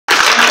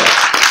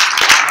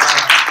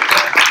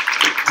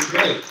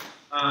Great.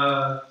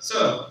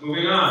 So,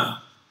 moving on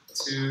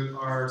to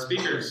our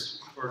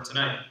speakers for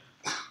tonight.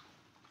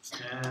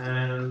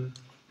 And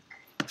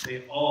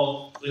they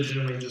all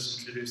legitimately just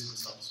introduced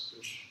themselves,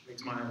 which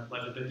makes my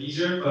life a bit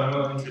easier, but I'm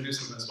going to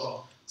introduce them as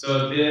well.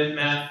 So Binh,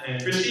 Matt,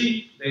 and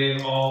Kristie,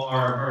 they all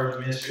are part of the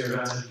Ministry of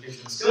Advanced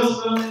Education and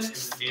Skills Development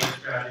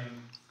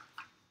in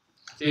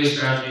the Data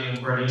Strategy and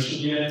Coordination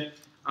Unit.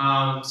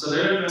 So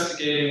they're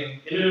investigating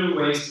innovative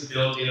ways to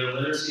build data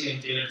literacy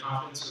and data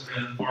confidence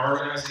within our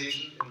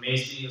organization in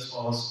Macy as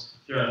well as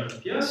throughout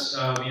the OPS.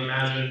 We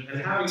imagine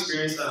and have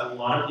experienced that a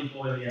lot of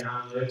people in the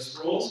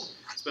analytics roles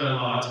spend a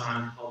lot of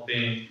time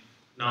helping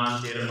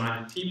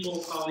non-data-minded people,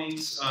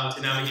 colleagues,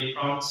 to navigate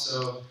problems.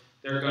 So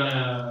they're going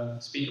to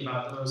speak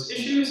about those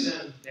issues,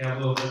 and they have a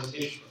little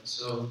presentation for us.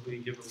 So we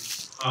give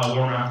a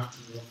warm round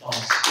of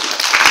applause.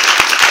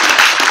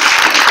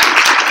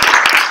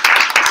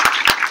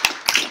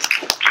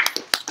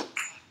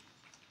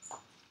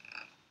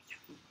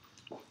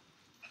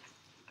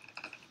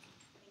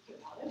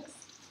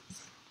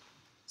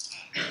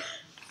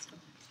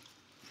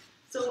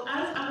 So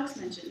as Alex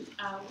mentioned,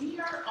 we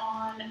are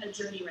on a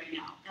journey right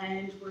now,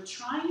 and we're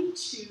trying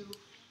to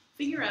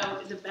figure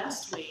out the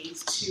best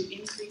ways to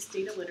increase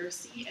data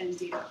literacy and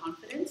data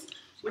confidence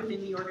within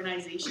the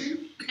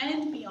organization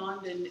and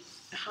beyond, and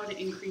how to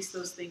increase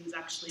those things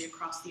actually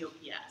across the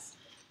OPS.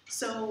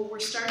 So we're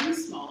starting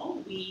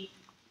small. We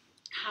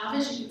have,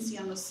 as you can see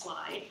on the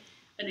slide,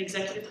 an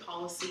executive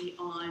policy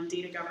on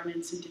data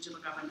governance and digital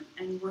government,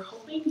 and we're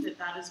hoping that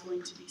that is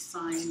going to be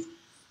signed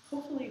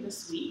hopefully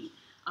this week.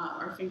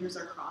 Our fingers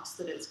are crossed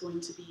that it's going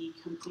to be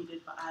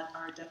completed at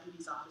our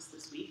deputy's office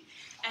this week.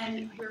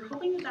 And we're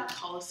hoping that that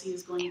policy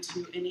is going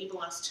to enable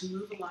us to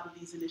move a lot of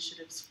these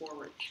initiatives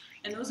forward.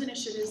 And those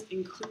initiatives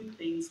include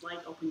things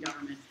like open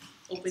government,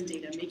 open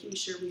data, making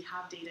sure we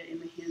have data in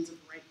the hands of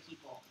the right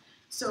people.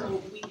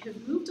 So we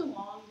have moved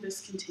along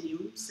this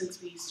continuum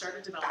since we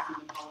started developing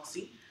the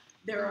policy.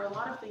 There are a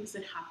lot of things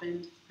that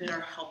happened that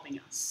are helping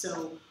us.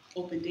 So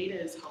open data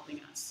is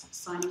helping us.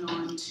 Signing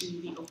on to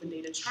the open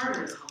data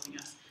charter is helping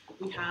us.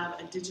 We have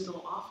a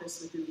digital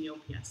office within the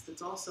OPS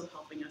that's also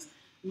helping us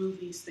move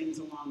these things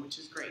along, which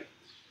is great.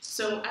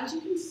 So as you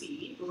can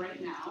see,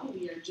 right now,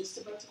 we are just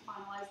about to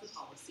finalize the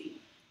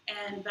policy,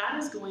 and that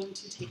is going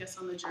to take us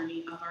on the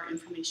journey of our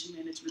information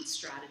management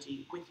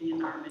strategy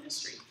within our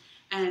ministry.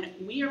 And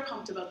we are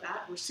pumped about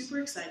that. We're super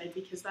excited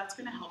because that's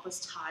going to help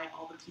us tie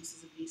all the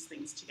pieces of these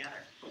things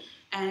together.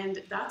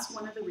 And that's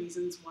one of the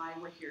reasons why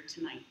we're here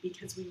tonight,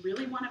 because we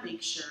really want to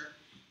make sure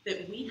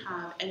that we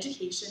have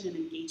education and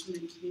engagement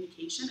and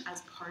communication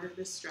as part of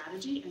this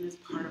strategy and as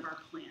part of our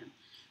plan.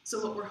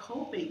 So what we're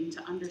hoping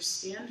to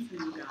understand from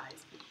you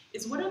guys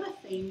is what are the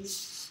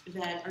things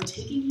that are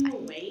taking you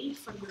away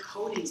from your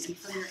coding and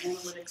from your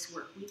analytics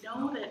work. We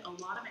know that a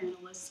lot of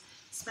analysts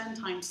spend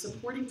time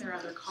supporting their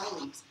other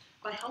colleagues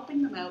by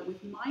helping them out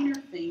with minor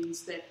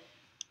things that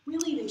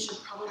really they should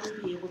probably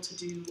be able to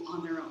do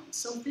on their own.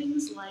 So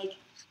things like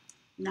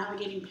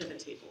navigating pivot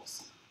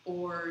tables,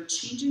 or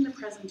changing the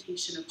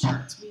presentation of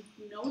charts. We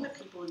know that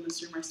people in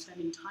this room are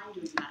spending time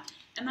doing that,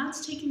 and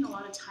that's taking a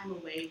lot of time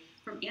away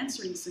from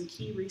answering some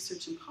key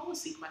research and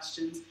policy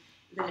questions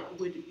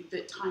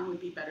that time would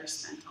be better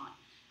spent on.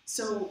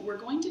 So we're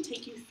going to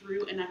take you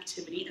through an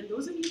activity, and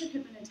those of you that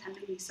have been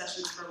attending these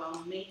sessions for a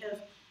while may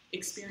have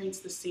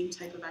experienced the same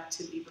type of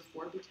activity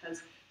before,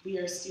 because we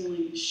are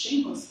stealing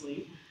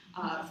shamelessly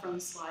from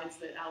slides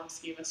that Alex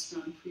gave us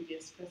from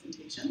previous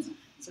presentations.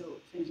 So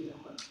thank you,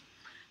 Alex.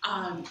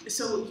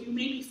 So you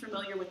may be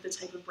familiar with the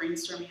type of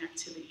brainstorming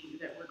activity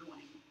that we're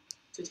going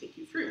to take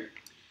you through.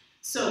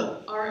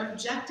 So our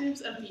objectives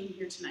of being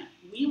here tonight,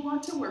 we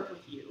want to work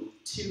with you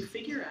to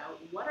figure out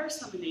what are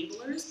some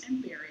enablers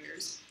and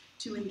barriers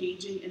to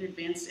engaging in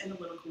advanced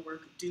analytical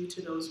work due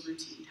to those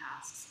routine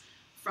tasks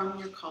from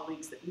your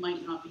colleagues that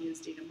might not be as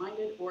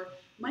data-minded or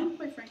might,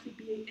 quite frankly,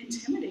 be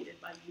intimidated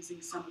by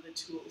using some of the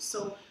tools.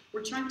 So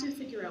we're trying to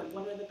figure out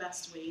what are the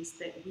best ways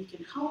that we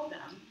can help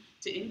them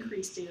to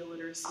increase data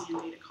literacy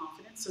and data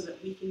confidence so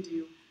that we can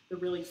do the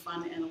really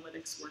fun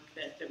analytics work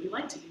that we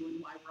like to do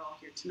and why we're all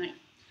here tonight.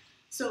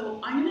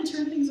 So I'm going to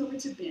turn things over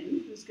to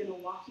Binh, who's going to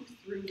walk you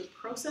through the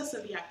process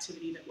of the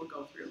activity that we'll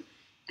go through.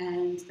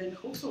 And then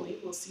hopefully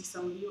we'll see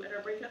some of you at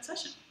our breakout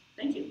session.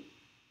 Thank you.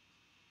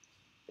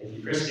 Thank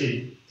you,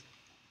 Kristie.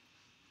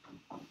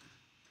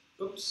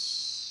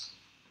 Oops.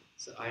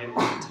 So I am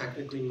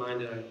technically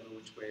minded. I don't know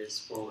which way is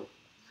forward.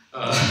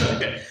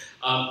 Okay.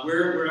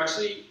 We're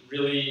actually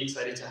really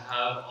excited to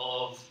have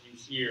all of you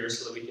here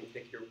so that we can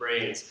pick your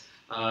brains.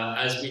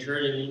 As we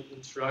heard in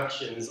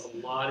introductions, a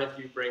lot of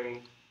you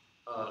bring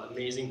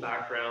amazing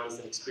backgrounds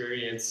and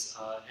experience,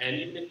 and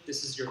even if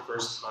this is your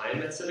first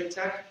time at Civic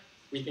Tech,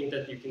 we think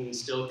that you can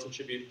still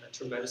contribute a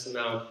tremendous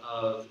amount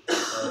of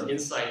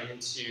insight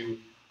into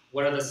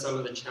what are some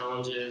of the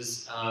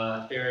challenges,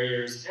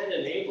 barriers, and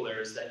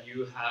enablers that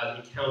you have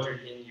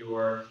encountered in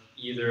your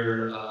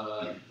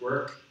either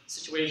work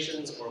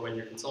situations or when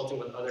you're consulting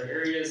with other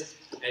areas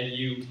and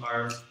you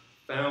are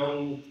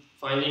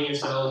finding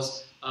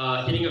yourselves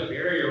hitting a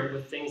barrier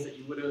with things that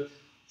you would have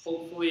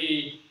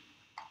hopefully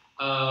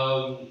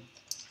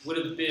would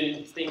have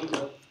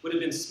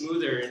been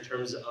smoother in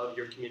terms of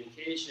your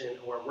communication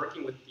or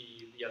working with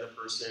the other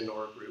person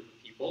or a group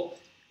of people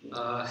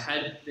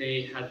had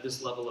they had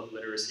this level of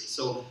literacy.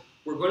 So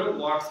we're going to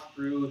walk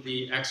through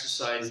the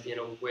exercise in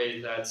a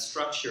way that's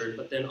structured,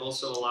 but then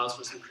also allows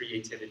for some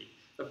creativity.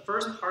 The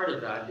first part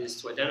of that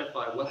is to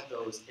identify what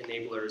those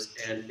enablers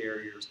and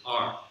barriers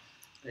are.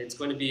 It's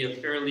going to be a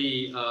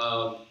fairly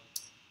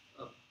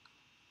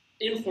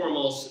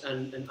informal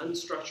and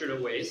unstructured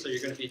way, so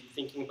you're going to be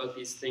thinking about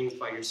these things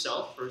by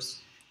yourself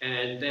first,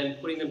 and then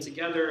putting them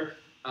together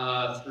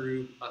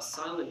through a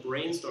silent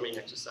brainstorming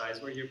exercise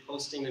where you're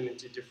posting them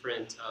into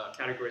different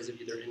categories of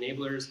either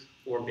enablers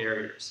or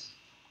barriers.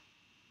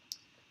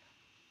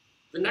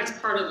 The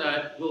next part of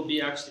that will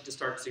be actually to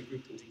start to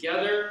group them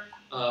together,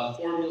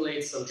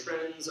 formulate some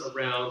trends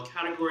around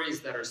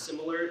categories that are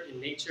similar in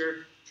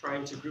nature,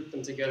 trying to group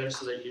them together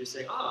so that you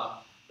say,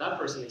 ah, that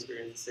person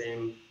experienced the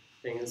same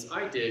thing as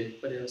I did,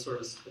 but in a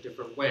sort of a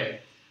different way.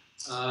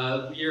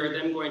 We are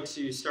then going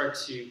to start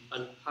to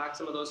unpack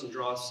some of those and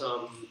draw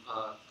some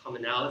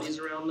commonalities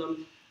around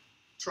them,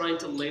 trying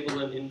to label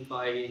them in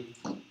by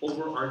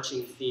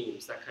overarching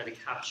themes that kind of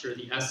capture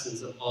the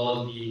essence of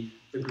all of the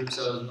groups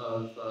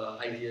of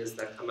ideas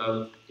that come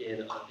out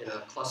in a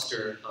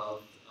cluster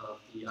of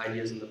the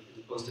ideas in the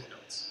post-it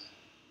notes.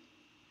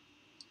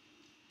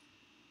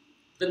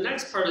 The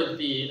next part of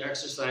the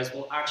exercise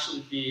will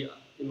actually be,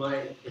 in my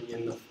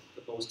opinion, the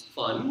most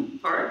fun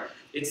part.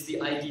 It's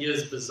the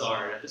ideas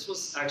bazaar. This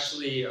was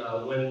actually,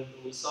 when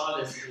we saw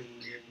this in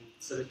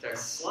Civic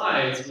Tech's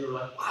slides, we were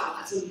like, wow,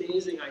 that's an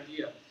amazing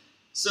idea.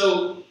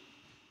 So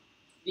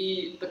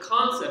the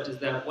concept is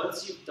that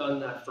once you've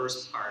done that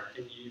first part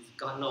and you've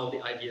gotten all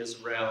the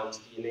ideas around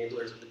the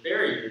enablers and the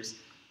barriers,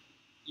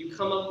 you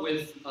come up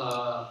with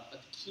a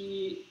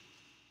key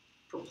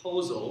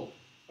proposal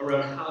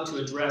around how to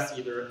address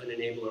either an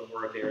enabler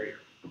or a barrier.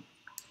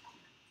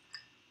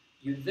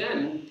 You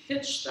then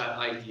pitch that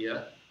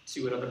idea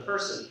to another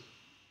person,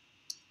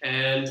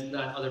 and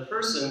that other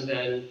person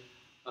then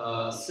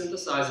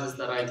synthesizes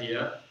that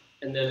idea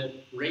and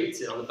then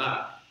rates it on the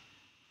back.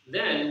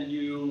 Then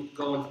you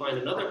go and find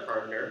another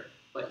partner,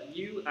 but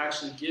you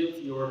actually give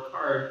your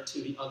card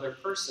to the other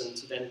person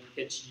to then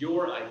pitch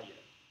your idea.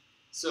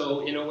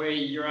 So in a way,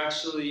 you're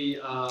actually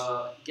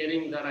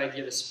getting that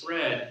idea to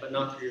spread, but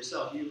not through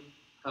yourself. You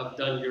have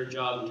done your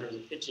job in terms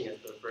of pitching it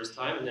for the first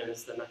time, and then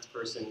it's the next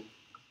person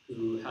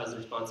who has the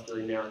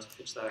responsibility now to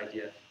pitch that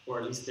idea, or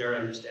at least their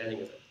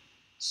understanding of it.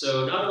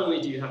 So not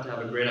only do you have to have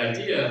a great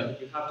idea,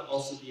 but you have to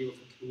also be able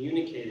to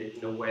communicate it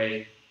in a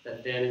way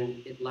that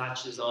then it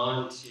latches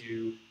on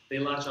to, they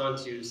latch on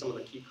to some of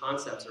the key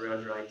concepts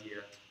around your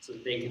idea so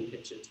that they can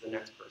pitch it to the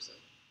next person.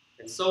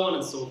 And so on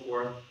and so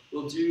forth.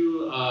 We'll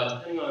do,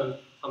 depending on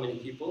how many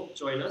people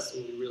join us,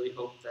 and we really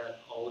hope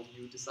that all of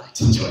you decide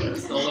to join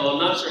us, although I'm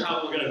not sure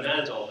how we're going to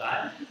manage all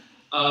that.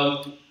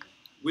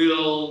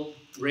 We'll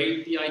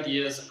rate the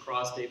ideas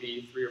across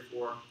maybe 3 or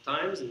 4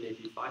 times, and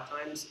maybe 5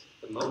 times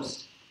at the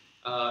most.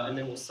 And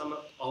then we'll sum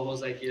up all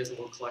those ideas and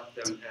we'll collect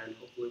them, and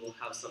hopefully we'll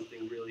have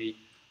something really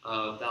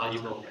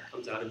valuable that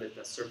comes out of it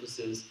that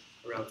surfaces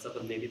around some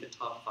of maybe the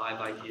top 5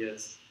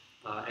 ideas.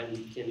 And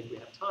we can, if we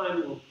have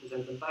time, we'll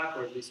present them back,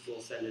 or at least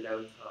we'll send it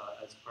out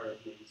as part of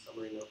maybe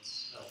summary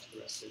notes to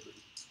the rest of the group.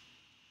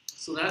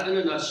 So that, in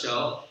a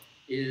nutshell,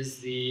 is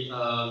the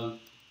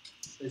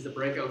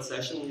breakout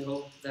session. We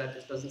hope that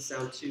it doesn't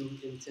sound too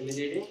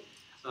intimidating.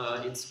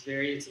 We'll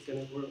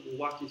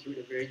walk you through it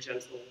in a very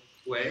gentle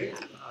way.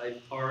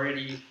 I've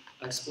already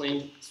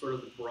explained sort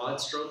of the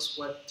broad strokes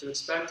what to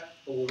expect,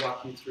 but we'll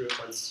walk you through it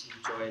once you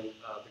join the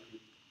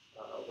group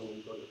when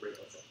we go to the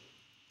breakout session.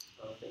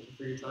 Thank you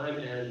for your time,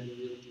 and we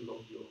really do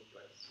hope you'll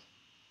join us.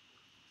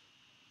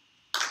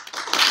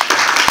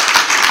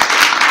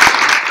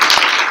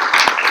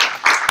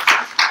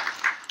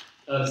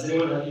 Does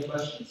anyone have any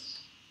questions?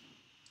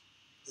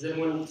 Does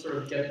anyone sort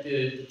of get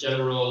the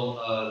general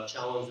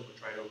challenge that we're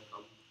trying to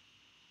overcome?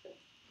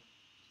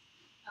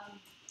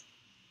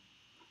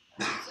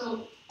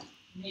 So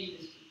maybe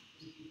this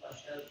would be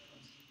fleshed out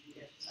once you do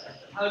the exercise,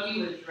 but how do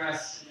you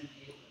address an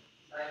enabler?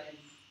 Because I can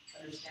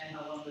understand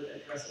how one would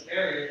address a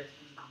barrier in terms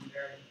of the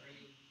barrier. Are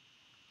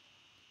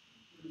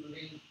you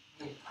removing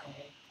the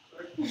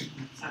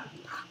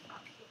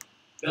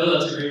No,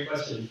 that's a great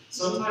question.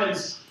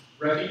 Sometimes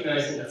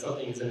recognizing that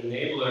something is an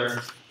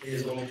enabler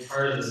is only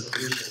part of the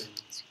solution.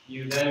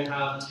 You then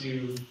have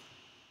to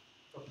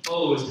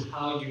propose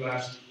how you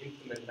actually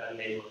implement that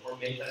enabler or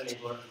make that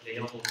enabler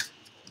available.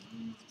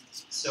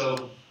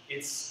 So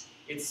it's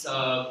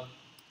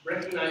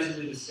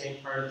recognizably the same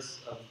parts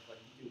of, like,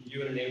 you can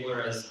view an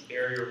enabler as a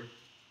barrier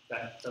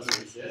that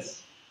doesn't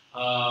exist,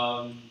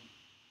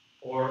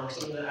 or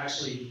something that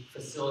actually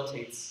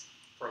facilitates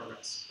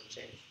progress or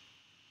change.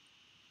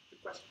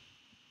 Good question.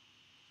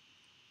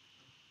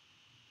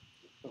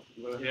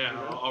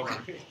 Yeah, all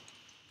right.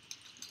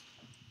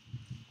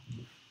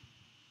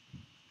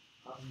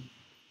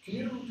 Can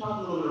you talk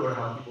a little bit about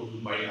how people who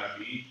might not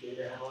be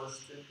data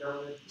analysts in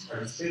government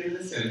participate in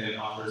this and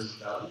offer some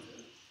value to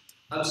it?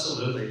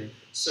 Absolutely.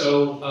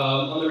 So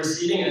on the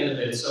receiving end of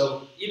it,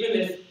 so even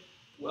if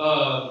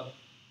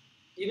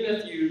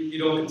you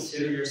don't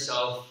consider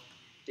yourself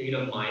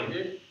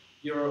data-minded,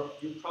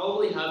 you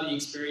probably have the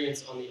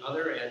experience on the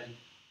other end,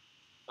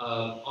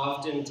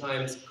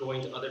 oftentimes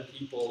going to other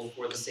people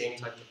for the same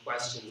type of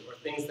questions or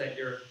things that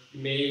you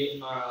may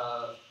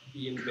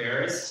be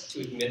embarrassed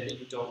to admit that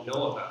you don't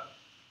know about.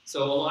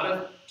 So a lot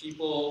of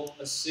people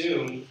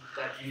assume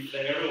that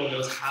everyone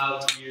knows how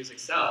to use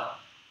Excel.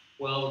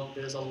 Well,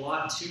 there's a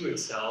lot to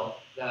Excel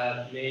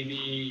that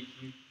maybe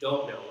you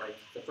don't know. Like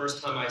the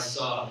first time I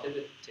saw a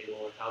pivot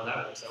table and how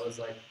that works, I was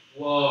like,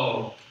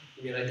 whoa,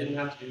 I mean, I didn't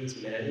have to do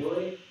this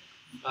manually.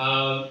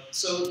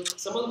 So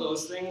some of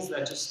those things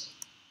that just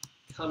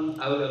come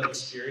out of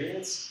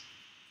experience,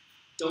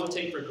 don't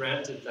take for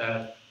granted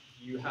that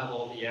you have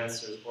all the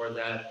answers or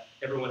that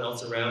everyone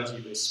else around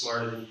you is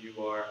smarter than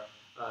you are.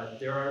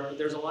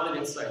 There's a lot of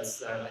insights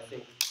that I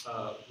think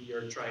we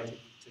are trying to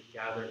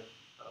gather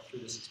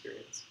through this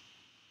experience.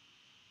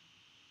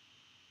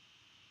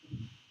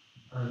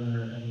 Are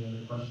there any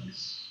other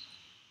questions?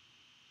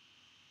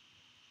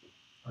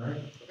 All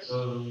right.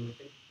 So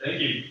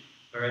thank you.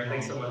 All right.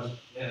 Thanks so much.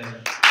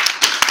 Yeah.